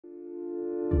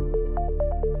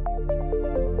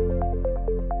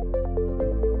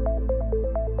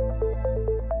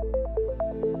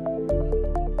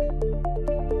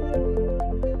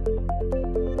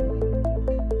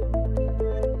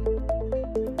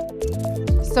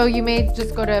So you may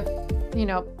just go to,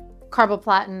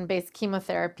 carboplatin-based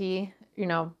chemotherapy,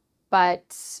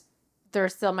 but there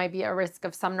still might be a risk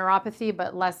of some neuropathy,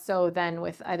 but less so than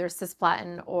with either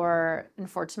cisplatin or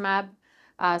enfortumab.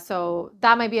 So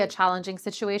that might be a challenging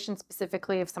situation,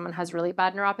 specifically if someone has really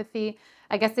bad neuropathy.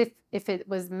 I guess if it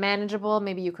was manageable,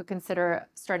 maybe you could consider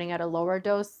starting at a lower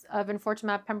dose of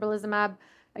enfortumab pembrolizumab.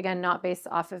 Again, not based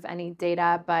off of any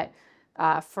data, but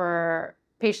for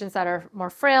patients that are more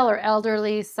frail or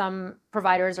elderly, some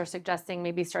providers are suggesting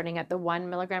maybe starting at the 1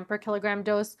 milligram per kilogram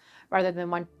dose rather than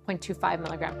 1.25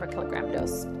 milligram per kilogram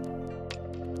dose.